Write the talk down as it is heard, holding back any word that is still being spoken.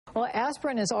Well,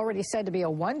 aspirin is already said to be a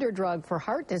wonder drug for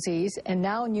heart disease, and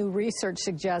now new research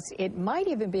suggests it might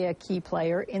even be a key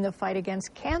player in the fight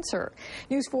against cancer.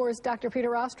 News 4's Dr.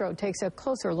 Peter Ostro takes a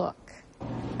closer look.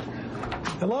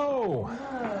 Hello.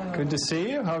 Good to see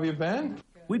you. How have you been?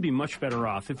 We'd be much better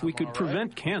off if we could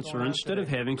prevent cancer instead of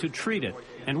having to treat it.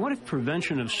 And what if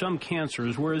prevention of some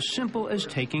cancers were as simple as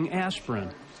taking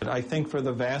aspirin? I think for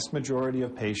the vast majority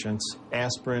of patients,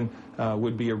 aspirin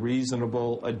would be a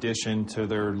reasonable addition to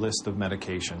their list of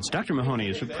medications. Dr. Mahoney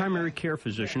is a primary care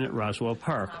physician at Roswell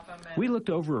Park. We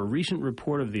looked over a recent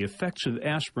report of the effects of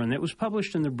aspirin that was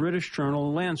published in the British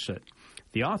journal Lancet.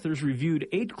 The authors reviewed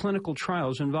 8 clinical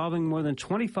trials involving more than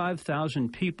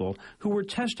 25,000 people who were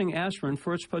testing aspirin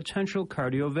for its potential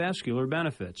cardiovascular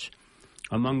benefits.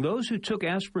 Among those who took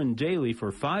aspirin daily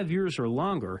for 5 years or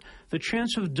longer, the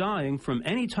chance of dying from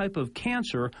any type of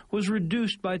cancer was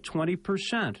reduced by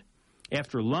 20%.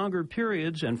 After longer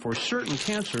periods and for certain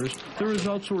cancers, the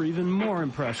results were even more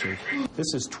impressive.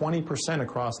 This is 20%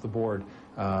 across the board,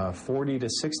 40 to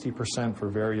 60% for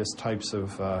various types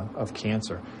of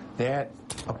cancer. That,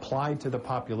 applied to the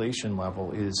population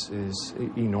level, is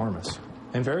enormous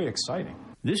and very exciting.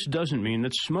 This doesn't mean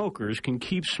that smokers can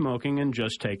keep smoking and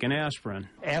just take an aspirin.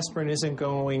 Aspirin isn't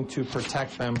going to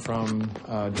protect them from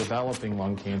developing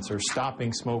lung cancer.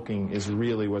 Stopping smoking is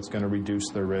really what's going to reduce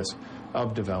their risk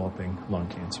of developing lung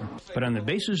cancer. But on the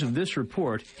basis of this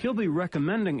report, he'll be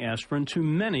recommending aspirin to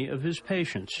many of his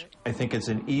patients. I think it's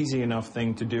an easy enough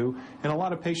thing to do, and a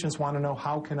lot of patients want to know,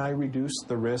 how can I reduce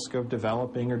the risk of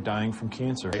developing or dying from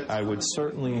cancer? I would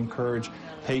certainly encourage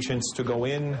patients to go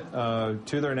in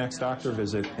to their next doctor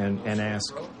visit and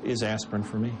ask, is aspirin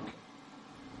for me?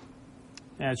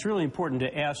 Now, it's really important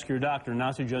to ask your doctor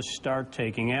not to just start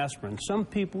taking aspirin. Some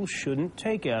people shouldn't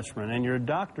take aspirin, and your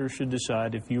doctor should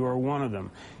decide if you are one of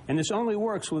them. And this only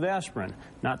works with aspirin,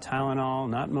 not Tylenol,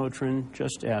 not Motrin,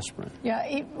 just aspirin.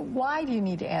 Yeah, why do you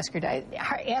need to ask your doctor?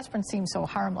 Aspirin seems so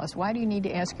harmless. Why do you need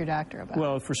to ask your doctor about it?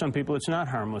 Well, for some people it's not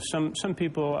harmless. Some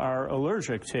people are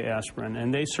allergic to aspirin,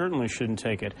 and they certainly shouldn't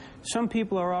take it. Some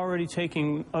people are already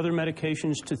taking other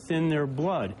medications to thin their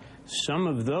blood. Some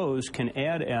of those can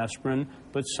add aspirin,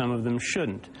 but some of them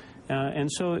shouldn't.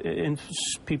 And so in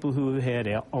people who have had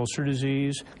ulcer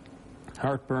disease,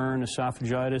 heartburn,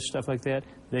 esophagitis, stuff like that,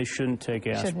 they shouldn't take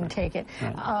aspirin. Shouldn't take it.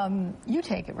 Right. You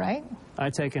take it, right? I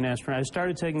take an aspirin. I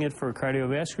started taking it for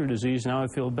cardiovascular disease. Now I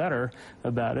feel better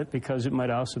about it because it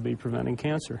might also be preventing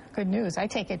cancer. Good news. I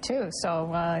take it too.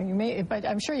 So you may, but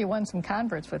I'm sure you won some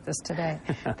converts with this today.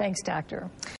 Thanks, doctor.